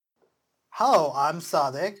Hello, I'm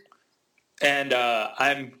Sadek. And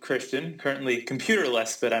I'm Christian, currently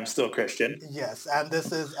computerless, but I'm still Christian. Yes, and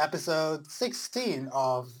this is episode 16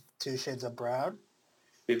 of Two Shades of Brown.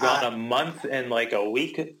 We've gone a month and like a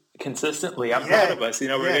week consistently. I'm proud of us.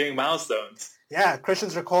 We're hitting milestones. Yeah,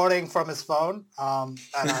 Christian's recording from his phone, and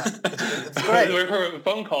it's great. We're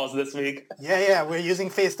phone calls this week. Yeah, we're using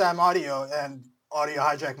FaceTime audio and audio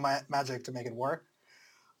hijack magic to make it work.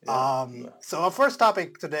 Yeah. So our first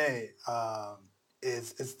topic today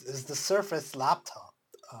is the Surface laptop.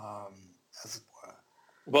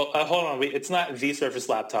 Well, hold on. It's not the Surface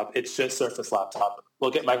laptop. It's just Surface laptop. We'll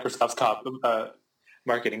get Microsoft's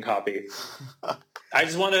marketing copy. I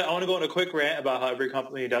want to go on a quick rant about how every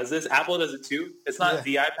company does this. Apple does it too. It's not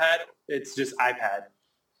the iPad. It's just iPad.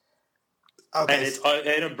 Okay.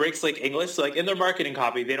 And it breaks like English. So like in their marketing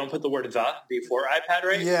copy, they don't put the word "the" before iPad,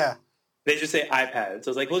 right? Yeah. They just say iPad.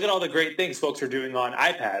 So it's like, look at all the great things folks are doing on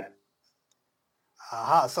iPad.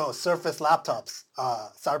 So Surface laptops.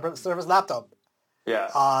 Surface laptop.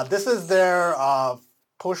 Yeah. This is their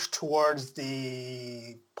push towards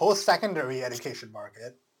the post-secondary education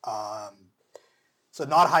market. So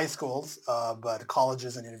not high schools, but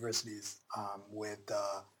colleges and universities with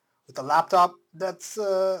a laptop that's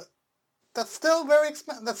still very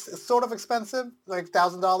expensive. That's sort of expensive, like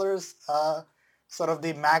 $1,000. Sort of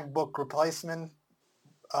the MacBook replacement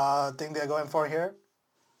thing they're going for here.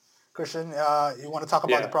 Christian, you want to talk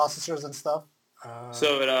about the processors and stuff?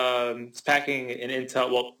 So it's packing an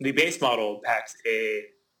Intel. Well, the base model packs a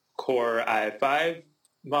Core i5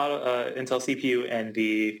 model Intel CPU, and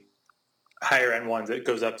the higher end ones it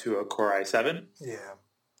goes up to a Core i7. Yeah.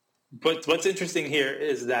 But what's interesting here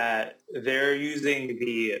is that they're using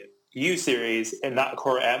the U series and not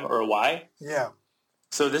Core M or Y. Yeah.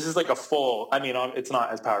 So this is like a full. I mean, it's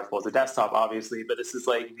not as powerful as a desktop, obviously, but this is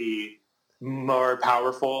like the more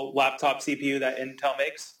powerful laptop CPU that Intel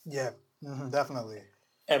makes. Yeah. Definitely.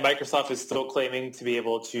 And Microsoft is still claiming to be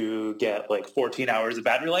able to get like 14 hours of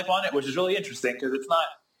battery life on it, which is really interesting because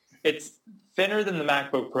it's thinner than the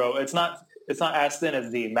MacBook Pro. It's not as thin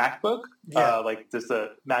as the MacBook, like just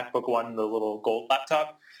the MacBook One, the little gold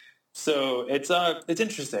laptop. So it's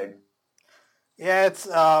interesting. Yeah, it's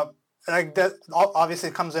like that. Obviously,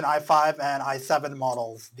 it comes in i5 and i7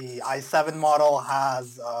 models. The i7 model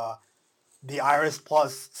has the Iris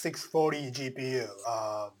Plus 640 GPU.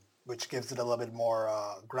 Which gives it a little bit more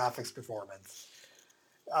graphics performance.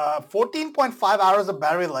 14.5 hours of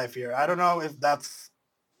battery life here. I don't know if that's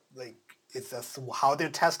like it's just how they're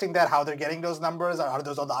testing that, how they're getting those numbers. Are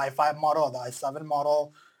those on the i5 model or the i7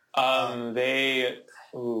 model?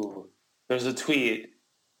 There's a tweet,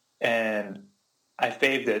 and I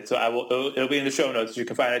saved it, so it'll be in the show notes. You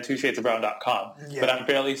can find it at twoshadesofbrown.com. Yeah. But I'm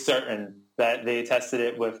fairly certain that they tested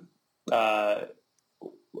it with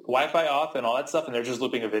Wi-Fi off and all that stuff, and they're just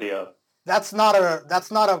looping a video. That's not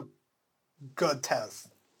a good test.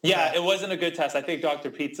 Yeah, it wasn't a good test. I think Dr.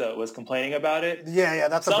 Pizza was complaining about it. Yeah,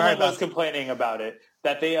 that's someone was complaining about it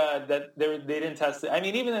that they didn't test it. I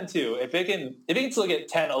mean, even then too, if it can still get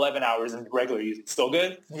 10, 11 hours in regular use, it's still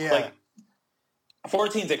good. Yeah, like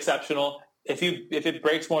 14 is exceptional. If it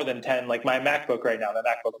breaks more than 10, like my MacBook right now, my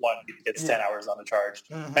MacBook One gets 10 hours on the charge.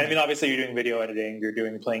 Mm-hmm. I mean, obviously you're doing video editing,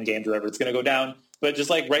 you're playing games, whatever, it's going to go down. But just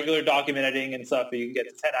like regular document editing and stuff, you can get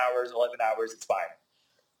to 10 hours, 11 hours, it's fine.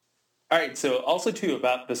 All right, so also too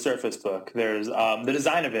about the Surface Book, there's the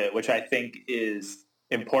design of it, which I think is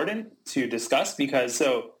important to discuss because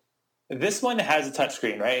this one has a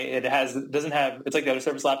touchscreen, right? It's like the other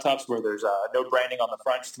Surface laptops where there's no branding on the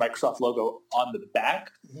front, just the Microsoft logo on the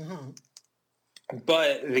back. Mm-hmm.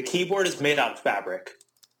 But the keyboard is made out of fabric.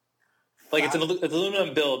 Like it's an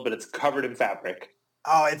aluminum build, but it's covered in fabric.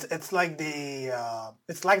 Oh, it's like the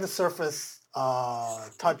Surface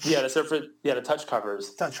touch. Yeah, the Surface. Yeah, the touch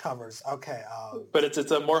covers. Touch covers. Okay. But it's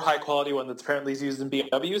a more high quality one that's apparently used in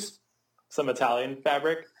BMWs. Some Italian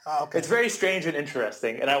fabric. Oh, okay. It's very strange and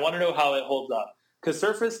interesting, and I want to know how it holds up. Because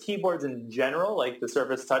Surface keyboards in general, like the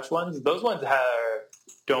Surface Touch ones, those ones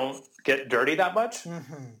don't get dirty that much.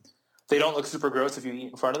 Mm-hmm. They don't look super gross if you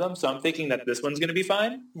eat in front of them. So I'm thinking that this one's going to be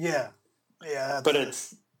fine. Yeah. But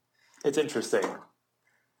it's interesting.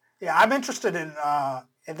 Yeah, I'm interested in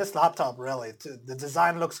this laptop, really. The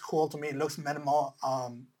design looks cool to me. It looks minimal.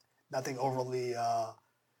 Nothing overly Yeah,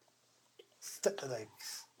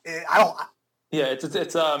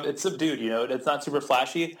 it's subdued. It's not super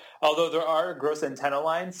flashy. Although there are gross antenna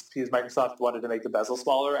lines because Microsoft wanted to make the bezel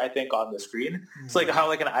smaller. I think on the screen, mm-hmm. It's like how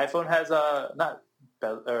like an iPhone has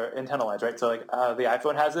antenna lines, right? So like the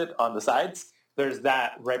iPhone has it on the sides. There's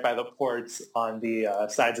that right by the ports on the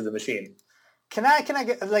sides of the machine. Can I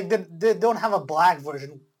get like they don't have a black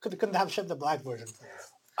version? couldn't have shipped the black version,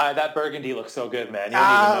 please. That burgundy looks so good, man. You don't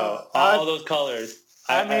even know. All those colors.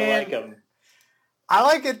 I like them. I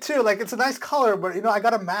like it too. Like, it's a nice color, but I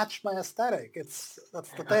gotta match my aesthetic. That's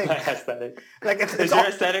the thing. My aesthetic. Like, is your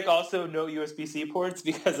aesthetic also no USB-C ports?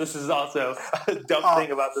 Because this is also a dumb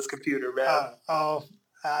thing about this computer, man.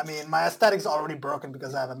 I mean, my aesthetic's already broken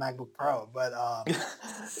because I have a MacBook Pro. But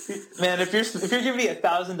man, if you're giving me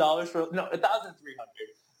 $1,000 for $1,300,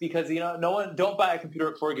 because don't buy a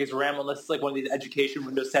computer at 4 gigs of RAM unless it's like one of these education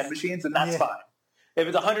Windows 10 machines, and that's fine. If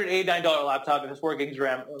it's a $189 laptop and it's 4 gigs of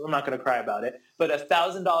RAM, I'm not going to cry about it. But a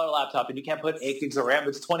 $1,000 laptop and you can't put 8 gigs of RAM,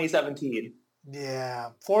 it's 2017.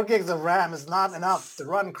 Yeah, 4 gigs of RAM is not enough to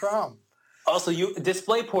run Chrome. Also,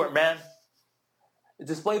 DisplayPort, man.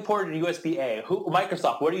 DisplayPort and USB-A.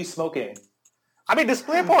 Microsoft, what are you smoking? I mean,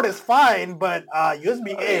 DisplayPort is fine, but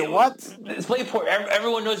USB-A, what? DisplayPort,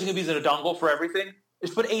 everyone knows you can use a dongle for everything.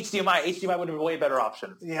 Just put HDMI. HDMI would have been a way better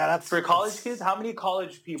option. Yeah, that's... For college kids, how many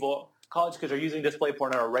college kids are using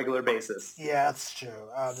DisplayPort on a regular basis? Yeah, that's true.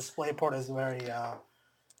 DisplayPort is very...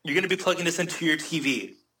 You're going to be plugging this into your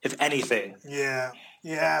TV, if anything. Yeah.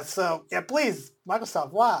 Yeah, so, please,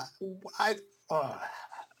 Microsoft, why?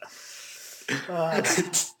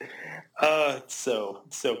 It's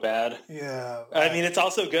so bad. Yeah. I mean, it's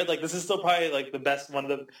also good. Like, this is still probably like the best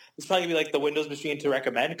it's probably gonna be like the Windows machine to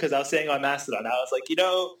recommend, because I was saying on Mastodon, I was like,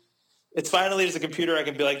 it's finally just a computer I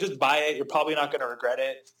can be like, just buy it. You're probably not going to regret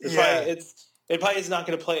it. It probably is not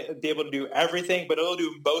going to be able to do everything, but it'll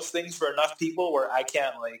do most things for enough people where I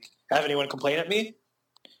can't like have anyone complain at me.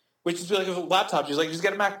 Which is like a laptop. Just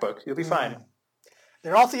get a MacBook. You'll be fine.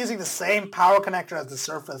 They're also using the same power connector as the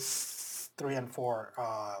Surface 3 and 4.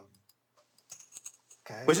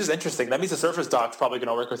 Okay. Which is interesting. That means the Surface dock's probably going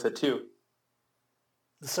to work with it too.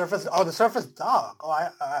 The Surface dock.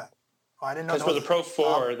 I didn't know. Because for the Pro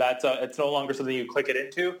 4, it's no longer something you click it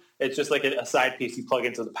into. It's just like a side piece you plug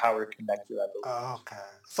into the power connector, I believe. Okay.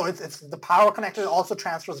 So it's the power connector also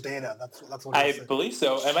transfers data. That's what I believe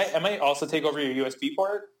so. It might also take over your USB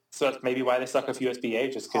port. So that's maybe why they stuck with USB-A,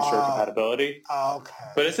 just to ensure compatibility. Okay.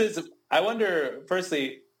 But I wonder,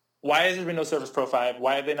 firstly, why has there been no Surface Pro 5?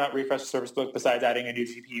 Why have they not refreshed the Surface Book besides adding a new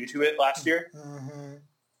GPU to it last year? Mm-hmm.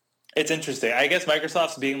 It's interesting. I guess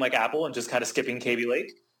Microsoft's being like Apple and just kind of skipping Kaby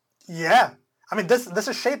Lake. Yeah. I mean, this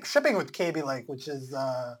is shipping with Kaby Lake, which is...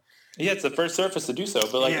 Yeah, it's the first Surface to do so.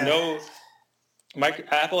 But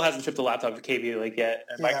Apple hasn't shipped a laptop with Kaby Lake yet,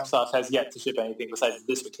 and Microsoft has yet to ship anything besides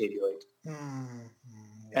this with Kaby Lake. Mm-hmm.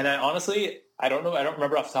 And I don't know, I don't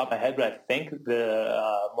remember off the top of my head, but I think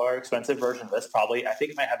the more expensive version of this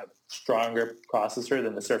it might have a stronger processor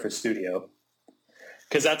than the Surface Studio.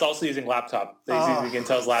 Because that's also using laptop. They're using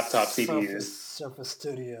Intel's laptop CPUs. Surface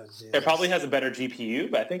Studios, yes. It probably has a better GPU,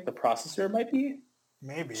 but I think the processor might be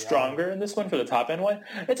stronger in this one for the top-end one.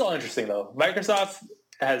 It's all interesting, though. Microsoft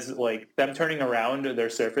has, them turning around their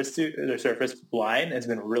Surface line has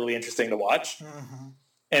been really interesting to watch. Mm-hmm.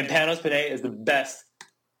 And Panos Panay is the best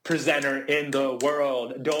presenter in the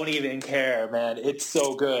world. Don't even care, man. It's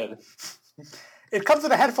so good. It comes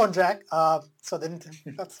with a headphone jack, so then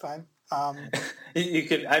that's fine. You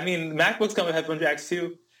could. I mean, MacBooks come with headphone jacks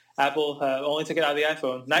too. Apple only took it out of the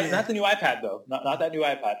iPhone. Not the new iPad though. Not that new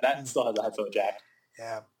iPad. That still has a headphone jack.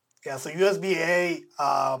 Yeah. So USB-A,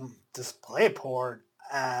 DisplayPort,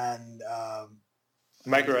 and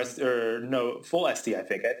micro SD full SD. I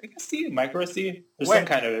think SD, micro SD. There's some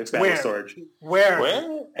kind of expandable storage.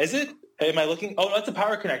 Where is it? Am I looking? Oh, that's a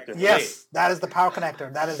power connector. Yes, that is the power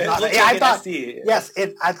connector. That is not. I thought. SD. Yes,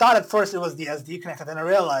 I thought at first it was the SD connector. Then I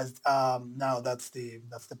realized, no, that's the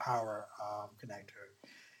power connector.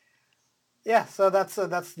 Yeah, so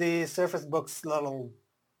that's the Surface Book's little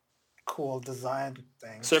cool design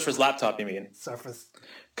thing. Surface laptop, you mean? Surface.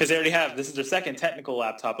 Because they already have. This is their second technical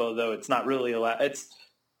laptop, although it's not really It's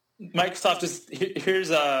Microsoft. Just here's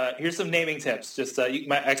some naming tips. Just I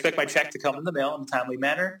expect my check to come in the mail in a timely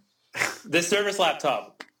manner. The Surface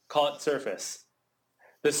laptop, call it Surface.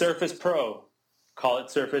 The Surface Pro, call it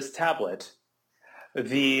Surface Tablet.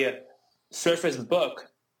 The Surface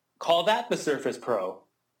Book, call that the Surface Pro.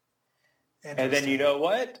 And then you know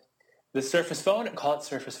what? The Surface Phone, call it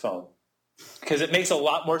Surface Phone. Because it makes a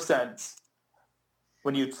lot more sense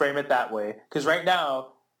when you frame it that way. Because right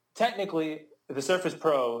now, technically, the Surface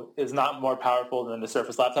Pro is not more powerful than the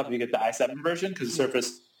Surface laptop if you get the i7 version, because the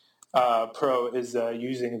Surface Pro is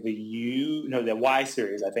using the Y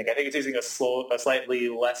series, I think. I think it's using a slightly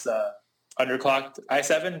less underclocked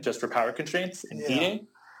i7 just for power constraints and heating.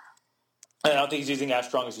 And I don't think it's using as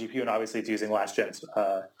strong as GPU, and obviously it's using last gen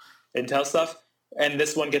Intel stuff. And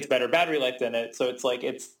this one gets better battery life than it, so it's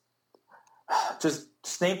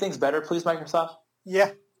just name things better, please, Microsoft.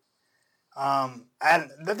 Yeah. And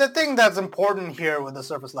the thing that's important here with the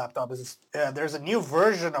Surface Laptop is there's a new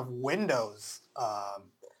version of Windows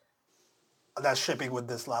that's shipping with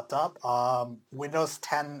this laptop. Windows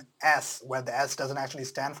 10 S, where the S doesn't actually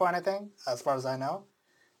stand for anything, as far as I know.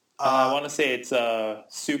 I want to say it's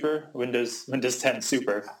Super, Windows 10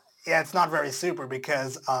 Super. Yeah, it's not very super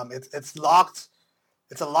because it's locked.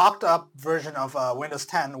 It's a locked up version of Windows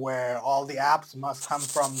 10 where all the apps must come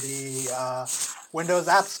from the Windows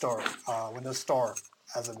App Store, Windows Store,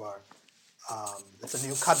 as it were. It's a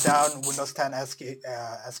new cut down Windows 10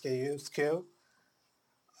 SKU.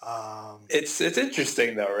 It's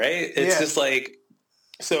interesting though, right? It's just like,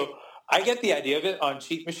 so I get the idea of it on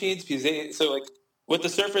cheap machines because with the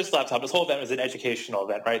Surface laptop, this whole event was an educational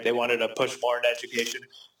event, right? They wanted to push more into education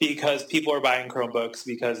because people are buying Chromebooks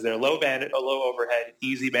because they're low overhead,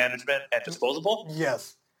 easy management, and disposable.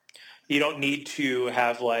 Yes. You don't need to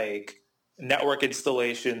have like network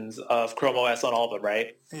installations of Chrome OS on all of them,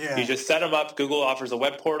 right? Yeah. You just set them up. Google offers a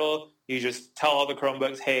web portal. You just tell all the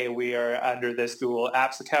Chromebooks, hey, we are under this Google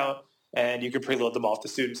Apps account, and you can preload them off the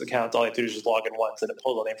students' accounts. All you have to do is just log in once, and it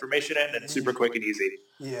pulls all the information in, and it's super quick and easy.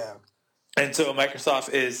 Yeah. And so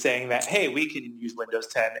Microsoft is saying that, hey, we can use Windows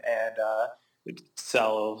 10 and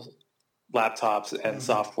sell laptops and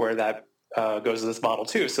software that goes to this model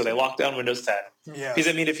too. So they locked down Windows 10. Yeah. Because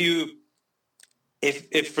I mean, if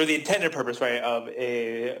for the intended purpose, right, of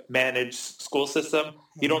a managed school system,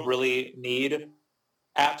 you don't really need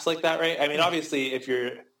apps like that, right? I mean, obviously, if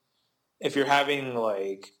you're having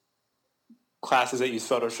like classes that use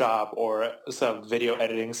Photoshop or some video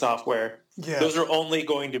editing software, those are only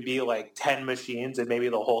going to be like 10 machines and maybe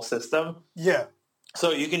the whole system. Yeah.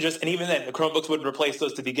 So you can just, and even then, the Chromebooks wouldn't replace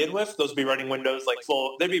those to begin with. Those would be running Windows like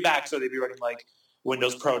full, they'd be back, so they'd be running like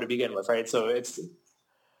Windows Pro to begin with, right? So it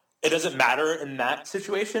doesn't matter in that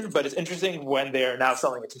situation, but it's interesting when they're now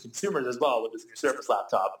selling it to consumers as well with this new Surface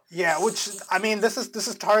laptop. Yeah, which, I mean, this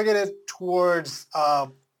is targeted towards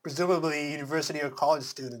presumably university or college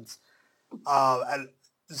students. And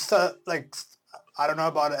so, like, I don't know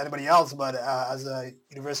about anybody else, but as a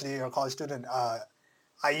university or college student, I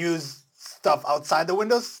use stuff outside the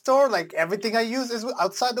Windows Store. Like, everything I use is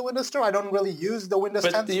outside the Windows Store. I don't really use the Windows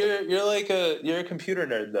 10 But you're a computer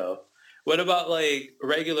nerd, though. What about, like,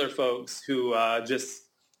 regular folks who just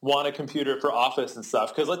want a computer for office and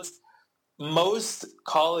stuff? Because most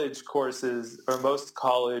college courses or most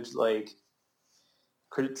college, like,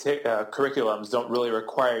 curriculums don't really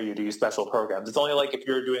require you to use special programs. It's only like if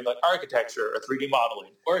you're doing like architecture or 3D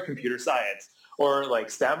modeling or computer science or like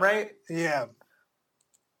STEM, right? Yeah.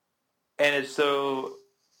 And it's so,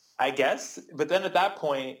 I guess, but then at that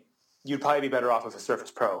point, you'd probably be better off with a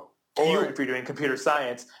Surface Pro. Or if you're doing computer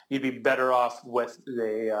science, you'd be better off with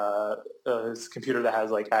a computer that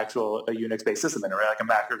has like a Unix-based system in it, right? Like a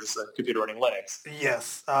Mac or just a computer running Linux.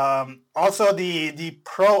 Yes. Also, the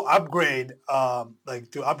Pro upgrade,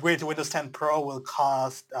 like to upgrade to Windows 10 Pro, will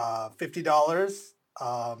cost $50.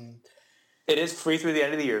 It is free through the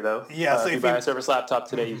end of the year, though. Yeah. So if you buy a Surface laptop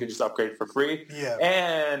today, you can just upgrade for free. Yeah.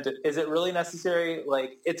 And is it really necessary?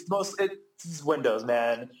 Like, it's Windows,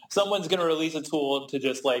 man. Someone's going to release a tool to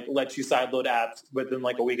just like let you sideload apps within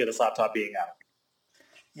like a week of the laptop being out.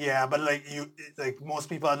 Yeah, but like most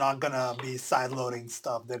people are not gonna be sideloading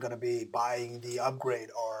stuff. They're gonna be buying the upgrade,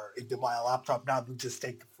 or if they buy a laptop now, they'll just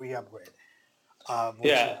take the free upgrade.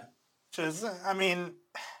 Which is, I mean,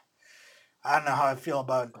 I don't know how I feel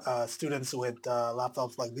about students with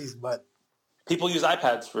laptops like these, but people use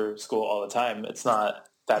iPads for school all the time. It's not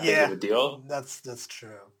that big of a deal. That's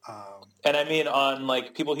true. And I mean, on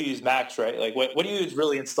like people who use Macs, right? Like, what do you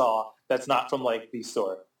really install that's not from like the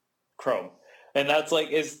store? Chrome. And that's like,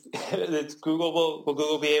 it's Google. Will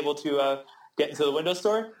Google be able to get into the Windows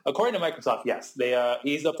Store? According to Microsoft, yes. They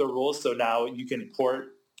eased up the rules, so now you can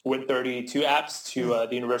port Win32 apps to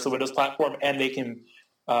the Universal Windows platform, and they can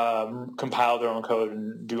compile their own code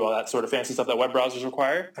and do all that sort of fancy stuff that web browsers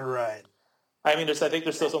require. Right. I mean, I think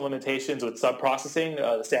there's still some limitations with sub-processing.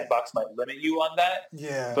 The sandbox might limit you on that.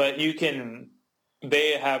 Yeah. But you can.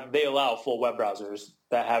 They allow full web browsers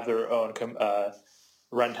that have their own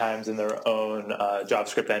runtimes and their own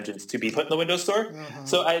JavaScript engines to be put in the Windows Store. Mm-hmm.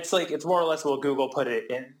 So it's more or less will Google put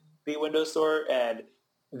it in the Windows Store, and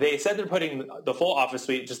they said they're putting the full Office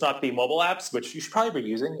suite, just not the mobile apps, which you should probably be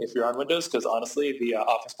using if you're on Windows, because honestly, the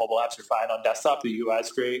Office mobile apps are fine on desktop. The UI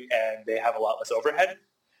is great, and they have a lot less overhead.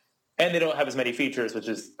 And they don't have as many features, which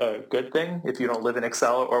is a good thing if you don't live in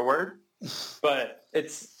Excel or Word. But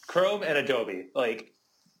it's Chrome and Adobe. Like,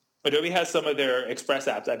 Adobe has some of their Express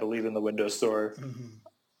apps, I believe, in the Windows Store. Mm-hmm.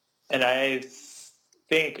 And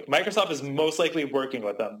think Microsoft is most likely working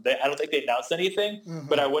with them. I don't think they announced anything,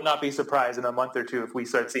 but I would not be surprised in a month or two if we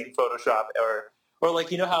start seeing Photoshop or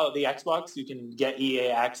like, you know how the Xbox, you can get EA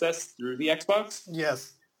access through the Xbox?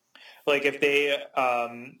 Yes. Like if they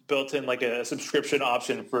built in like a subscription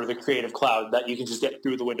option for the Creative Cloud that you can just get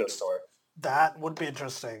through the Windows Store. That would be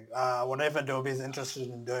interesting. I wonder if Adobe is interested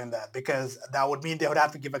in doing that, because that would mean they would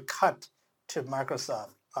have to give a cut to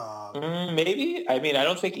Microsoft. Maybe. I mean, I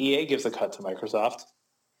don't think EA gives a cut to Microsoft.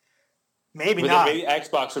 Maybe But not. Maybe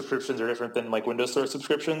Xbox subscriptions are different than like Windows Store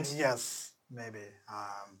subscriptions. Yes, maybe.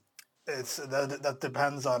 That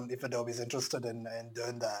depends on if Adobe is interested in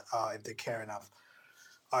doing that, if they care enough,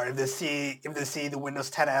 or if they see the Windows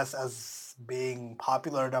 10s as being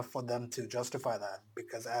popular enough for them to justify that.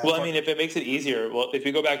 Because I mean, if it makes it easier, if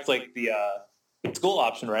you go back to like the school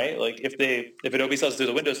option, right? Like if Adobe sells through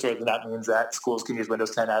the Windows Store, then that means that schools can use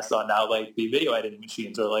Windows 10s on now like the video editing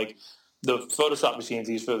machines or like the Photoshop machines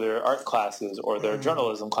used for their art classes or their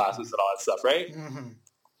journalism classes and all that stuff, right? Mm-hmm.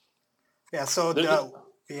 Yeah. So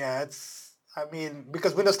it's. I mean,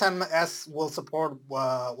 because Windows 10s will support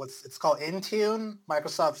it's called Intune,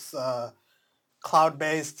 Microsoft's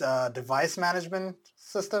cloud-based device management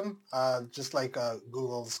system, just like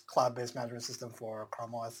Google's cloud-based management system for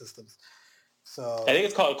Chrome OS systems. So I think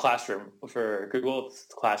it's called Classroom for Google. It's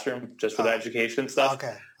Classroom just for the education stuff.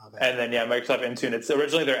 Okay. And then Microsoft Intune. It's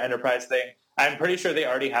originally their enterprise thing. I'm pretty sure they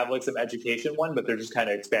already have like some education one, but they're just kind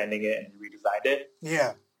of expanding it and redesigned it.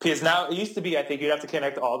 Yeah. Because now it used to be, I think you'd have to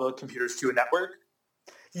connect all the computers to a network.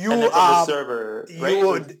 You and then from the server,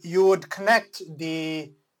 right? You would connect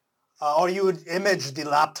the or you would image the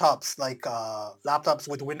laptops, like laptops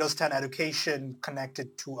with Windows 10 education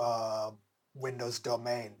connected to a Windows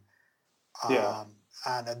domain.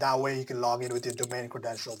 And that way you can log in with your domain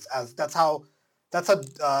credentials. That's how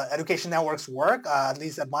education networks work. At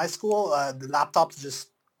least at my school, the laptops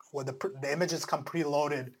the images come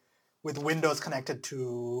preloaded with Windows connected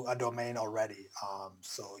to a domain already.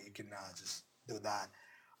 So you can just do that.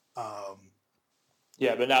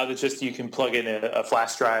 But now it's just you can plug in a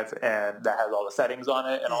flash drive and that has all the settings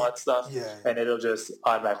on it and all that stuff. Yeah. And it'll just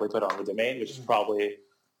automatically put on the domain, which is probably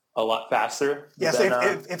a lot faster. Yeah, so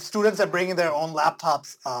if students are bringing their own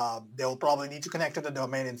laptops, they'll probably need to connect to the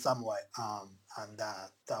domain in some way. And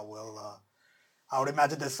that will, I would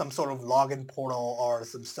imagine there's some sort of login portal or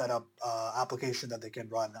some setup application that they can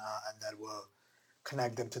run and that will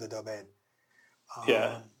connect them to the domain.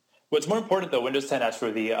 What's more important though, Windows 10 as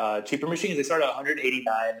for the cheaper machines, they start at $189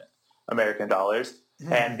 American dollars.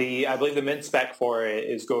 Mm-hmm. And I believe the mint spec for it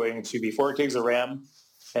is going to be 4 gigs of RAM,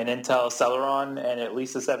 an Intel Celeron, and at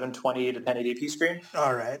least a 720 to 1080p screen.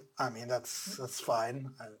 All right. I mean, that's fine.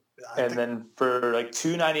 Then for like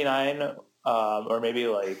 $299, or maybe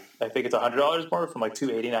like, I think it's $100 more, from like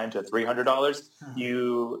 $289 to $300,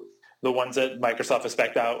 mm-hmm. The ones that Microsoft has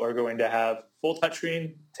spec'd out are going to have full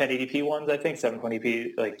touchscreen, 1080p ones, I think,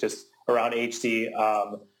 720p, like just around HD,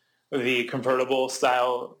 the convertible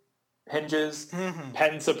style hinges, mm-hmm.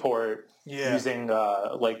 pen support using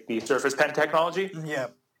like the Surface Pen technology. Yeah.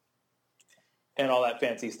 And all that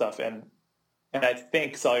fancy stuff. And I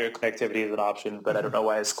think cellular connectivity is an option, but mm-hmm. I don't know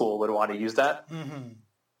why a school would want to use that. Mm-hmm.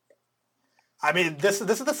 I mean, this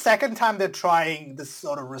is the second time they're trying this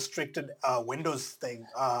sort of restricted Windows thing.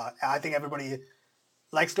 I think everybody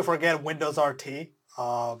likes to forget Windows RT.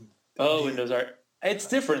 Windows RT. It's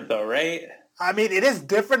different though, right? I mean, it is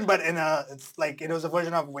different, but it's like it was a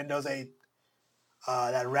version of Windows 8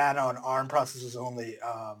 that ran on ARM processors only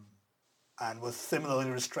and was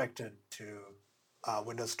similarly restricted to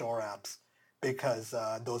Windows Store apps because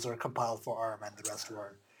those are compiled for ARM and the rest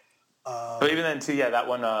weren't. But even then, too, that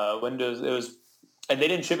one, Windows, it was, and they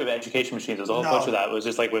didn't ship it with education machines. There was a whole bunch of that. It was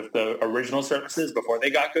just like with the original Surfaces before they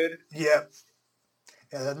got good. Yeah.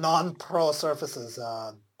 The non-pro Surfaces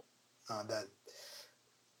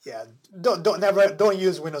don't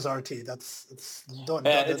use Windows RT. It's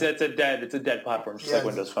a dead platform, just like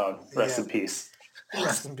Windows Phone. Rest in peace.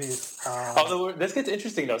 Rest in peace. Although this gets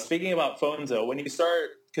interesting though. Speaking about phones though, when you start,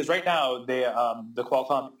 because right now the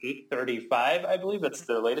Qualcomm 835, I believe that's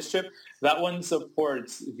their latest chip. That one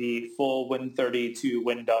supports the full Win32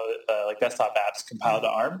 Windows like desktop apps compiled to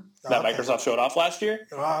ARM that Microsoft showed off last year.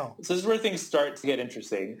 Wow! So this is where things start to get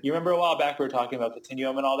interesting. You remember a while back we were talking about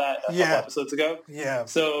Continuum and all that a couple episodes ago. Yeah.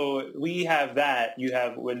 So we have that. You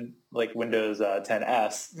have Windows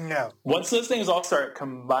 10s. Yeah. Once those things all start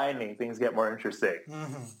combining, things get more interesting.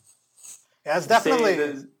 Mm-hmm. Yeah, it's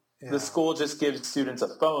definitely. The school just gives students a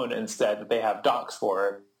phone instead that they have docks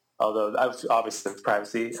for. Although obviously there's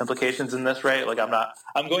privacy implications in this, right? Like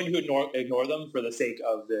I'm going to ignore them for the sake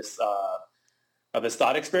of this of this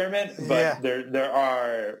thought experiment, but there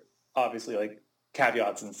are obviously like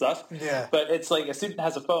caveats and stuff. Yeah. But it's like a student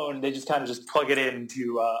has a phone, they just kind of just plug it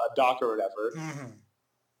into a dock or whatever,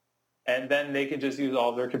 and then they can just use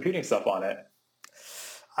all their computing stuff on it.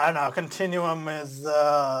 I don't know. Continuum is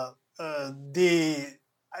the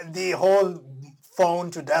whole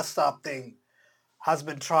phone to desktop thing has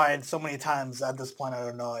been tried so many times at this point. I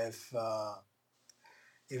don't know if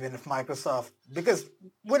even if Microsoft, because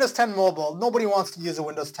Windows 10 Mobile, nobody wants to use a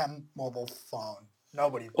Windows 10 mobile phone.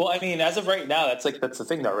 Nobody. Well, I mean, as of right now, that's the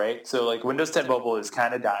thing though, right? So like Windows 10 Mobile is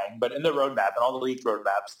kind of dying, but in the roadmap and all the leaked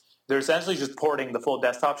roadmaps, they're essentially just porting the full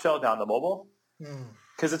desktop shell down to mobile.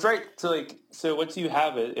 Because it's right. So once you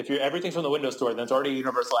have it, if everything's from the Windows Store, then it's already a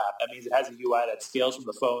universal app. That means it has a UI that scales from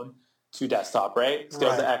the phone to desktop, right?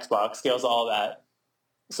 Scales to Xbox, scales to all that.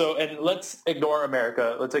 So, and let's ignore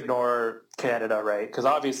America. Let's ignore Canada, right? Because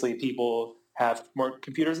obviously people have more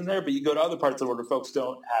computers in there, but you go to other parts of the world where folks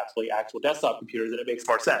don't have like actual desktop computers, and it makes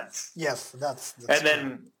more sense. Yes, that's and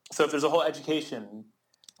then, so if there's a whole education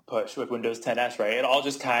push with Windows 10s, right? It all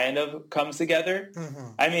just kind of comes together.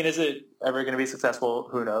 I mean, is it ever going to be successful?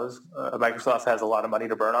 Who knows? Microsoft has a lot of money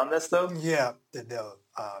to burn on this, though. Yeah, they do.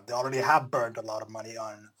 They already have burned a lot of money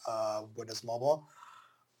on Windows Mobile.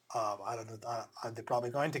 I don't know. They're probably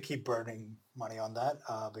going to keep burning money on that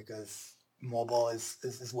because mobile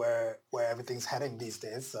is where everything's heading these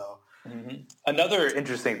days. So another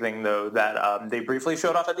interesting thing, though, that they briefly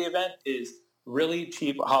showed off at the event is really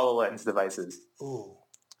cheap HoloLens devices. Ooh.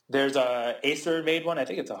 There's a Acer made one. I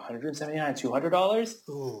think it's $179,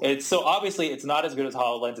 $200. It's so obviously it's not as good as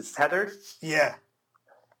HoloLens. It's tethered. Yeah.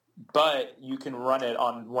 But you can run it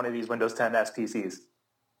on one of these Windows 10s PCs.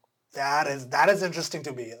 That is interesting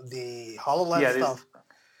to me. The HoloLens stuff.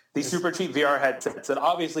 These super cheap VR headsets, and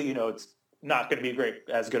obviously, it's not going to be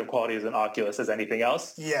as good of quality as an Oculus as anything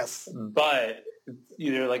else. Yes. But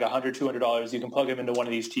either like $100, $200, you can plug them into one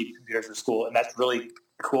of these cheap computers for school, and that's really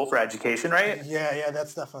cool for education, right? Yeah,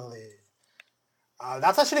 that's definitely.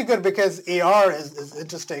 That's actually good because AR is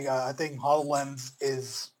interesting. I think HoloLens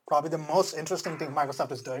is probably the most interesting thing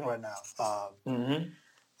Microsoft is doing right now.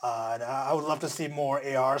 And I would love to see more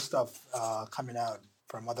AR stuff coming out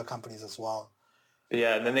from other companies as well.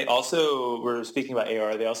 Yeah, and then they also were speaking about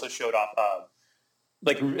AR. They also showed off,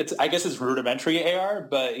 I guess it's rudimentary AR,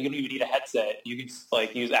 but you don't even need a headset. You can just,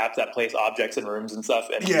 use apps that place objects in rooms and stuff,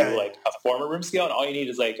 and do a form of room scale. And all you need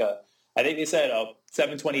is I think they said a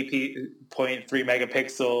 720p 0.3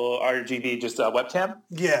 megapixel RGB just a webcam.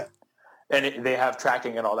 Yeah, and they have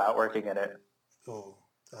tracking and all that working in it. Oh.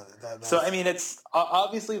 So, I mean, it's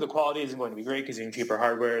obviously the quality isn't going to be great because you're using cheaper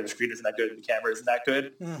hardware. The screen isn't that good. The camera isn't that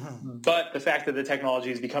good. But the fact that the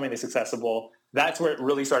technology is becoming this accessible, that's where it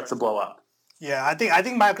really starts to blow up. Yeah, I think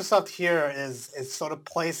Microsoft here is sort of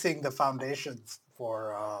placing the foundations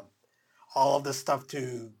for all of this stuff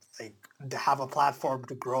to have a platform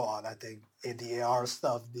to grow on. I think the AR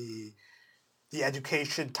stuff, the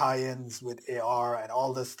education tie-ins with AR and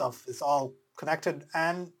all this stuff is all connected.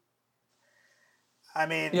 And I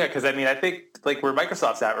mean, yeah, because I think where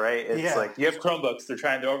Microsoft's at, right? It's you have Chromebooks.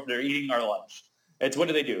 They're eating our lunch. It's what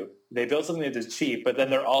do? They build something that is cheap, but then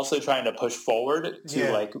they're also trying to push forward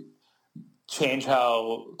to change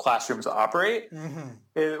how classrooms operate.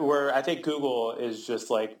 Where I think Google is just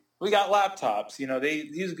we got laptops. They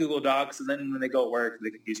use Google Docs, and then when they go to work,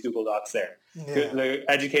 they can use Google Docs there. Yeah. The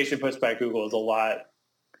education pushed by Google is a lot.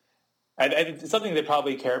 And it's something they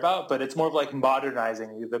probably care about, but it's more of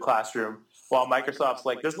modernizing the classroom. While Microsoft's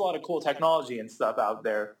there's a lot of cool technology and stuff out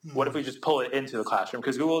there. What if we just pull it into the classroom?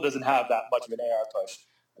 Because Google doesn't have that much of an AR push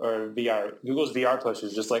or VR. Google's VR push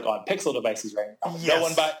is just on Pixel devices right now.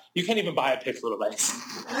 Yes. You can't even buy a Pixel device.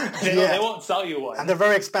 They won't sell you one. And they're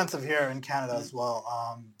very expensive here in Canada as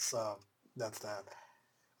well. So that's that.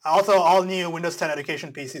 Also, all new Windows 10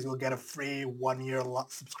 education PCs will get a free 1-year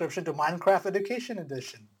subscription to Minecraft Education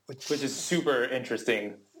Edition. Which is super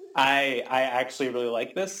interesting. I actually really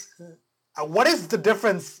like this. What is the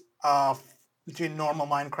difference between normal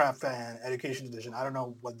Minecraft and Education Edition? I don't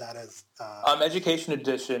know what that is. Education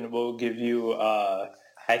Edition will give you,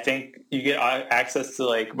 I think you get access to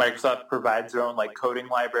Microsoft provides their own coding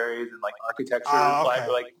libraries and architecture,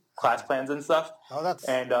 class plans and stuff. Oh, that's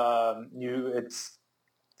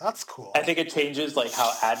that's cool. I think it changes how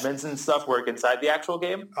admins and stuff work inside the actual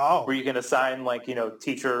game. Oh. Where you can assign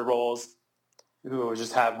teacher roles who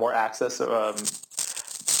just have more access. And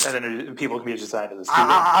then people can be just assigned to the student.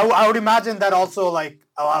 I would imagine that also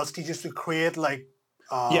allows teachers to create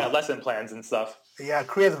lesson plans and stuff. Yeah,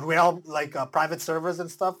 create real private servers and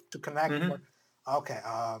stuff to connect. Okay.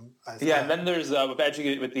 Yeah, and then there's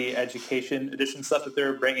with the education edition stuff that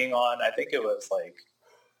they're bringing on. I think it was like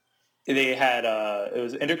they had it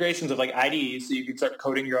was integrations of like IDEs, so you can start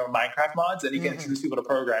coding your own Minecraft mods, and you can introduce people to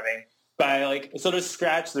programming by like so there's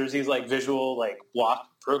Scratch. There's these like visual like block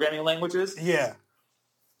programming languages. Yeah.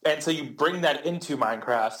 And so you bring that into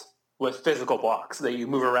Minecraft with physical blocks that you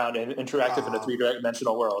move around and interactive in a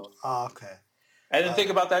three-dimensional world. Okay. And then think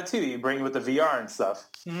about that too. You bring it with the VR and stuff.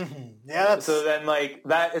 Yeah. So then, like,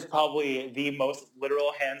 that is probably the most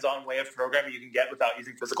literal hands-on way of programming you can get without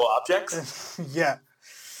using physical objects. Yeah.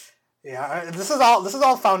 This is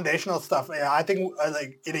all foundational stuff. Yeah, I think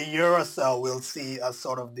like in a year or so we'll see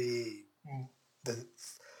sort of the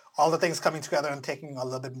all the things coming together and taking a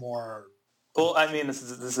little bit more. Well, I mean, this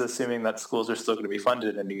is assuming that schools are still going to be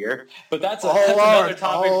funded in a year, but that's another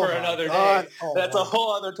topic for another day. That's a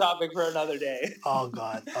whole other topic for another day. Oh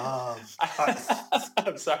God!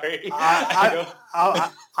 I'm sorry. I'm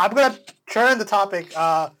gonna turn the topic.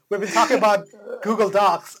 We've been talking about Google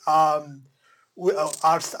Docs.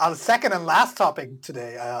 Our second and last topic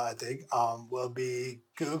today, I think, will be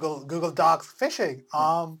Google Docs phishing.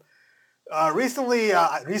 Recently,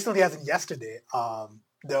 as in yesterday,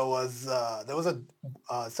 there was a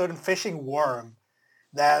certain phishing worm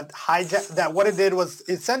that hijacked. That what it did was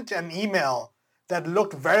it sent an email that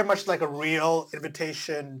looked very much like a real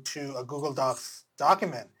invitation to a Google Docs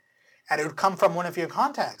document, and it would come from one of your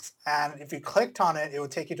contacts. And if you clicked on it, it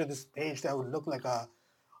would take you to this page that would look like a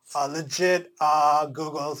legit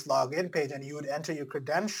Google's login page, and you would enter your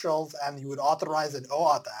credentials, and you would authorize an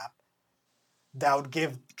OAuth app that would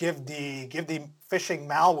give the phishing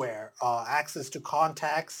malware access to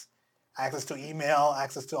contacts, access to email,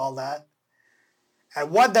 access to all that.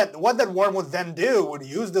 And what that worm would then do would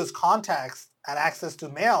use those contacts and access to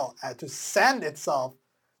mail to send itself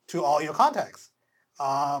to all your contacts,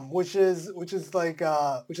 which is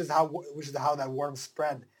how that worm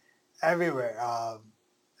spread everywhere.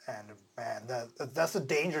 And man, that's a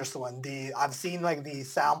dangerous one. I've seen like the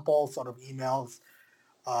sample sort of emails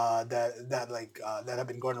that have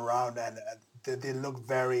been going around, and they look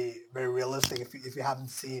very, very realistic. If you haven't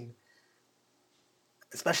seen,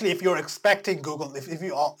 especially if you're expecting Google, if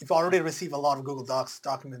you already receive a lot of Google Docs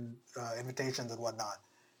document invitations and whatnot.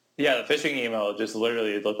 Yeah, the phishing email just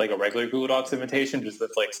literally looked like a regular Google Docs invitation, just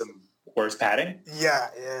with like some worse padding. Yeah,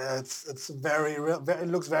 it's very real. It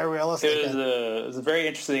looks very realistic. It was a very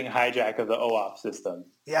interesting hijack of the OAuth system.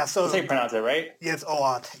 Yeah, so that's how you pronounce it, right? Yeah, it's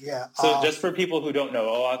OAuth. Yeah. So just for people who don't know,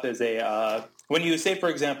 OAuth is when you say, for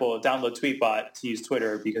example, download Tweetbot to use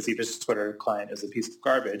Twitter because Evis's Twitter client is a piece of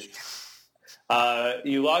garbage.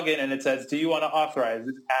 You log in and it says, "Do you want to authorize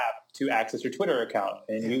this app to access your Twitter account?"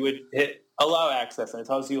 And you would hit allow access, and it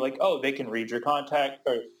tells you like, oh, they can read your contact,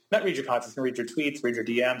 or not read your contacts, they can read your tweets, read your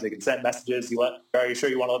DMs, they can send messages. Are you sure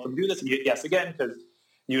you want to let them do this? And you hit yes again because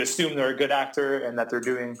you assume they're a good actor and that they're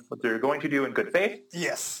doing what they're going to do in good faith.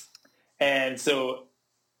 Yes. And so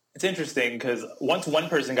it's interesting because once one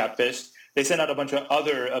person got phished, they sent out a bunch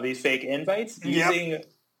of these fake invites using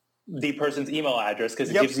the person's email address because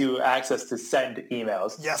it gives you access to send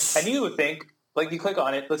emails. Yes. And you would think, like you click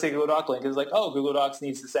on it, let's say Google Doc link is like, oh, Google Docs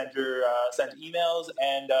needs to send emails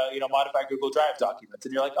and modify Google Drive documents,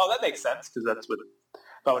 and you're like, oh, that makes sense because that's what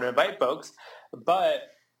I want to invite folks.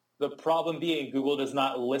 But the problem being, Google does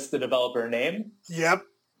not list the developer name. Yep.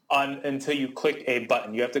 Until you click a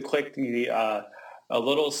button, you have to click the a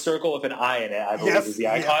little circle with an I in it, I believe is the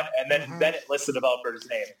icon, and then it lists the developer's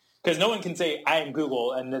name. Because no one can say, I am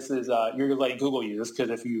Google, and this is, you're letting Google use this,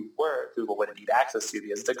 because if you were, Google wouldn't need access to you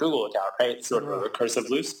because it's a Google account, right? It's sort of a recursive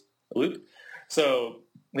loop. So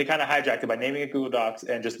they kind of hijacked it by naming it Google Docs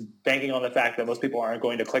and just banking on the fact that most people aren't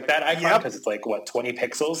going to click that icon because it's like, 20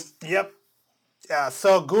 pixels? Yep. Yeah,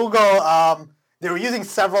 so Google, they were using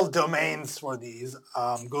several domains for these.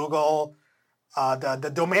 Google,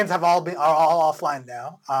 the domains are all offline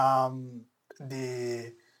now.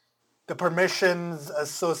 The permissions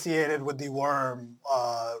associated with the worm,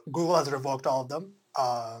 Google has revoked all of them.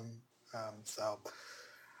 So,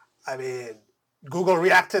 I mean, Google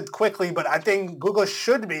reacted quickly, but I think Google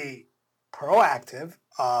should be proactive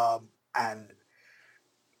and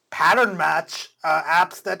pattern match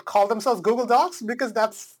apps that call themselves Google Docs, because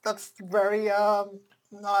that's very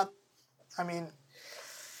not. I mean,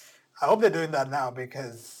 I hope they're doing that now,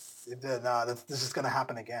 because if they're not, this is just going to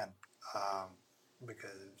happen again.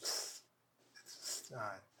 Because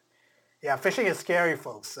phishing is scary,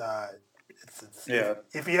 folks.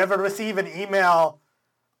 If you ever receive an email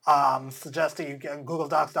suggesting you get a Google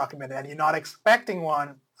Docs document and you're not expecting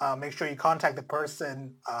one, make sure you contact the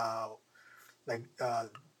person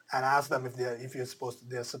and ask them if they're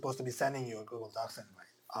supposed to be sending you a Google Docs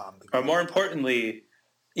invite. Or more importantly,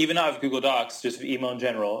 even out of Google Docs, just email in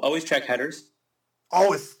general, always check headers.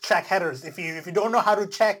 Always check headers. If you don't know how to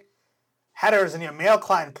check headers in your mail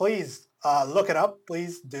client, please look it up.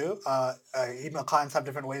 Please do. Email clients have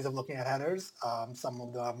different ways of looking at headers. Some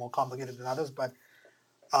of them are more complicated than others, but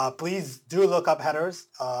please do look up headers.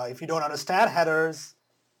 If you don't understand headers,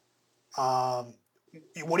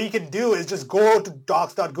 what you can do is just go to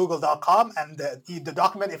docs.google.com, and the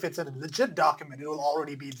document, if it's a legit document, it will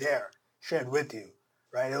already be there, shared with you,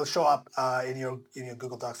 right? It'll show up in your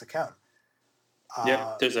Google Docs account.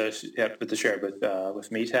 There's with the share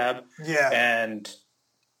with me tab. Yeah, and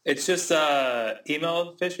it's just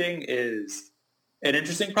email phishing is an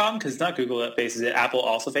interesting problem because it's not Google that faces it. Apple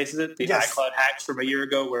also faces it. The iCloud hacks from a year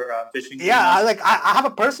ago were phishing. Yeah, I have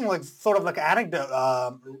a personal sort of anecdote.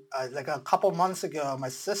 Like a couple months ago, my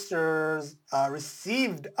sisters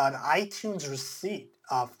received an iTunes receipt,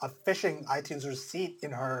 a phishing iTunes receipt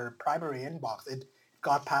in her primary inbox. It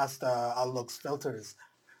got past Outlook's filters,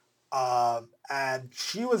 and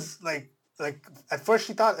she was like at first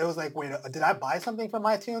she thought it was like, wait, did I buy something from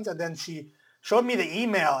iTunes? And then she showed me the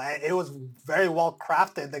email, and it was very well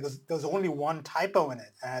crafted. There was only one typo in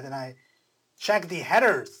it, and then I checked the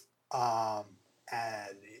headers, and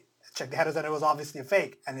it was obviously a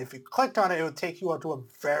fake. And if you clicked on it, it would take you to a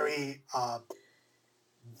very,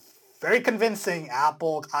 very convincing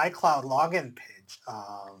Apple iCloud login page,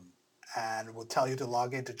 and would tell you to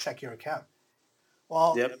log in to check your account.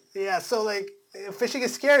 Well, yeah. So phishing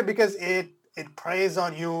is scary because it preys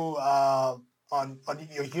on you. On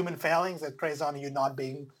your human failings. It preys on you not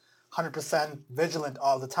being 100% vigilant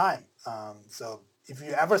all the time. So if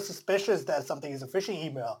you're ever suspicious that something is a phishing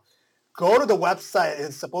email, go to the website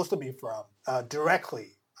it's supposed to be from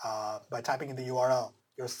directly by typing in the URL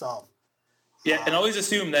yourself. Yeah, and always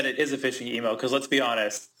assume that it is a phishing email because let's be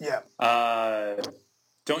honest. Yeah.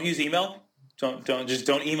 Don't use email.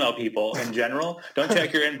 Don't email people in general. Don't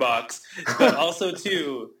check your inbox. But also,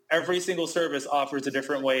 too, every single service offers a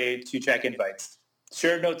different way to check invites.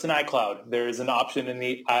 Shared notes in iCloud. There is an option in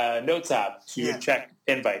the Notes app to check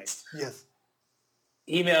invites. Yes.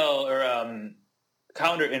 Email or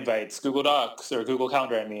calendar invites, Google Docs or Google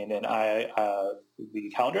Calendar, and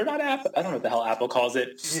the calendar, not app. I don't know what the hell Apple calls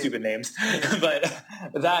it. Stupid names. But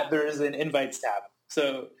there is an invites tab.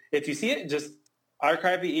 So if you see it, just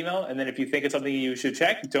archive the email, and then if you think it's something you should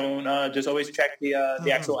check, don't just always check the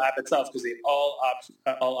actual app itself because they all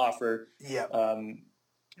offer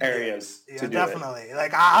areas to do definitely.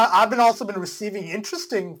 It. I've also been receiving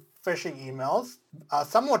interesting phishing emails,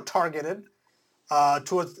 somewhat targeted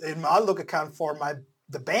towards in my Outlook account for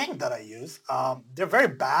the bank that I use. They're very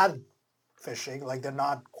bad phishing, they're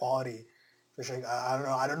not quality phishing.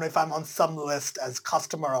 I don't know if I'm on some list as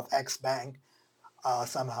customer of X bank.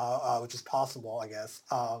 Somehow, which is possible, I guess.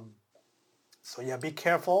 So yeah, be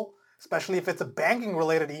careful, especially if it's a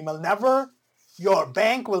banking-related email. Your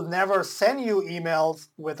bank will never send you emails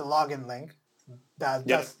with a login link.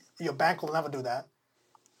 Your bank will never do that.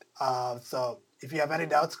 So if you have any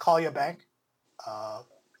doubts, call your bank.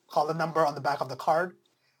 Call the number on the back of the card,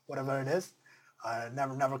 whatever it is.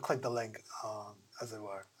 Never click the link, as it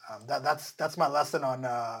were. That's my lesson on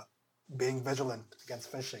being vigilant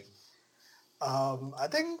against phishing. I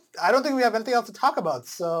don't think we have anything else to talk about,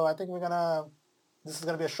 so I think this is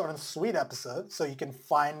gonna be a short and sweet episode. So you can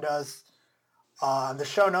find us on the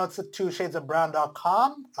show notes at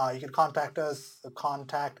twoshadesofbrown.com. You can contact us,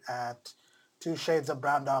 contact at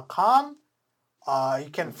twoshadesofbrown.com. You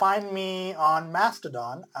can find me on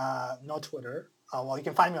Mastodon, no Twitter. You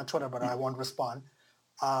can find me on Twitter, but I won't respond.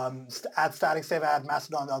 At staticsave at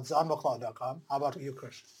mastodon.zonboclaw.com. How about you,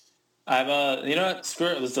 Krish? I'm you know what? Screw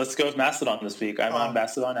it. Let's go with Mastodon this week. I'm on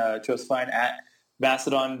Mastodon. Just find at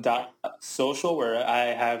mastodon.social where I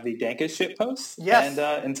have the dankest shit posts. Yes.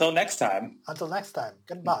 And until next time.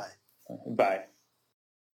 Goodbye. Bye.